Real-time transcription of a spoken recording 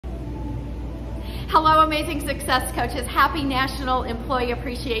Hello, Amazing Success Coaches. Happy National Employee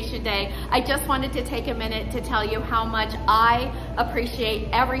Appreciation Day. I just wanted to take a minute to tell you how much I appreciate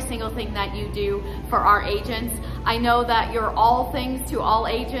every single thing that you do for our agents. I know that you're all things to all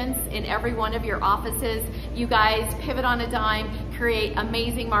agents in every one of your offices. You guys pivot on a dime, create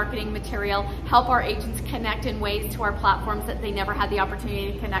amazing marketing material, help our agents connect in ways to our platforms that they never had the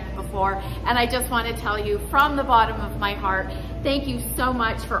opportunity to connect before. And I just want to tell you from the bottom of my heart, thank you so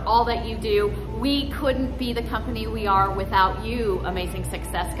much for all that you do. We couldn't be the company we are without you, Amazing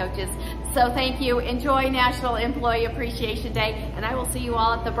Success Coaches. So thank you. Enjoy National Employee Appreciation Day, and I will see you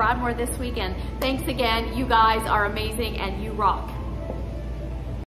all at the Broadmoor this weekend. Thanks again. You guys are amazing and you rock.